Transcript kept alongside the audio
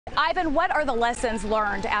Ivan, what are the lessons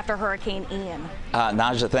learned after Hurricane Ian?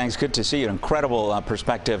 Naja, thanks. Good to see you. Incredible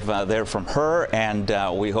perspective there from her,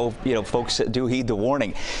 and we hope folks do heed the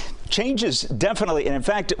warning. Changes definitely, and in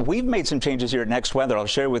fact, we've made some changes here at Next Weather. I'll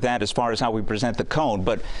share with that as far as how we present the cone.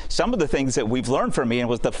 But some of the things that we've learned from Ian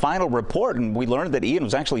was the final report, and we learned that Ian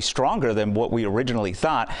was actually stronger than what we originally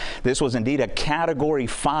thought. This was indeed a Category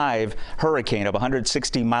 5 hurricane of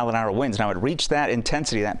 160-mile-an-hour winds. Now, it reached that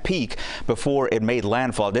intensity, that peak, before it made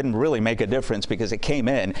landfall. It didn't really make a difference because it came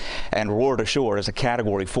in and roared ashore as a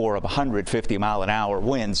Category 4 of 150-mile-an-hour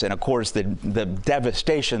winds. And of course, the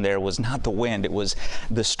devastation there was not the wind; it was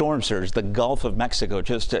the storm surge, the Gulf of Mexico,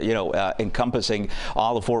 just encompassing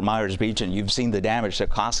all of Fort Myers Beach, and you've seen the damage, the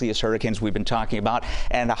costliest hurricanes we've been talking about,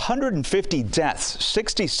 and 150 deaths.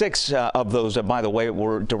 66 of those, by the way,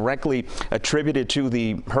 were directly attributed to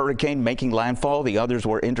the hurricane making landfall. The others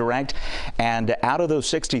were indirect, and out of those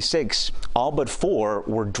 66, all but 4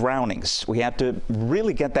 were drownings. We have to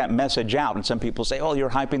really get that message out, and some people say, oh,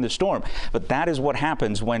 you're hyping the storm, but that is what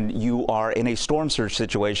happens when you are in a storm surge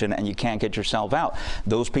situation and you can't get yourself out.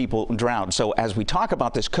 Those people drowned. So as we talk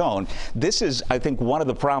about this cone, this is, I think, one of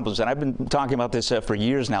the problems, and I've been talking about this for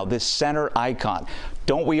years now, this center icon.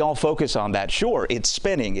 Don't we all focus on that? Sure, it's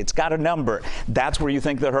spinning, it's got a number. That's where you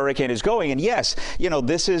think the hurricane is going. And yes,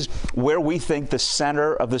 this is where we think the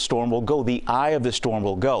center of the storm will go, the eye of the storm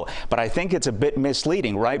will go. But I think it's a bit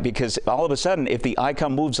misleading, right? Because all of a sudden, if the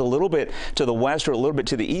icon moves a little bit to the west or a little bit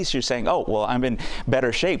to the east, you're saying, oh, well, I'm in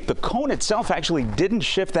better shape. The cone itself actually didn't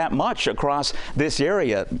shift that much across this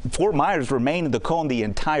area. Fort Myers remained in the cone the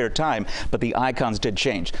entire time, but the icons did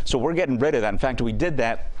change. So we're getting rid of that. In fact, we did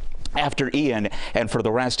that after Ian, and for the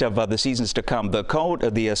rest of the seasons to come. The cone,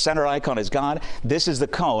 the center icon is gone. This is the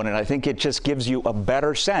cone, and I think it just gives you a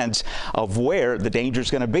better sense of where the danger is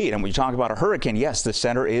going to be. And when you talk about a hurricane, yes, the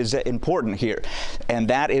center is important here, and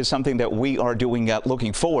that is something that we are doing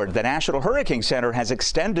looking forward. The National Hurricane Center has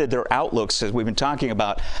extended their outlooks, as we've been talking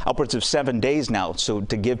about, upwards of 7 days now, so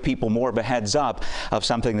to give people more of a heads up of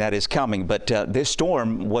something that is coming. But this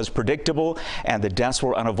storm was predictable, and the deaths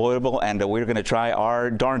were unavoidable, and we're going to try our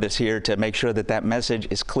darndest here to make sure that that message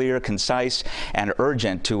is clear, concise, and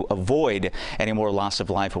urgent to avoid any more loss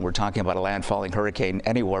of life when we're talking about a landfalling hurricane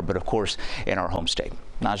anywhere, but of course in our home state.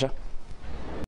 Naja?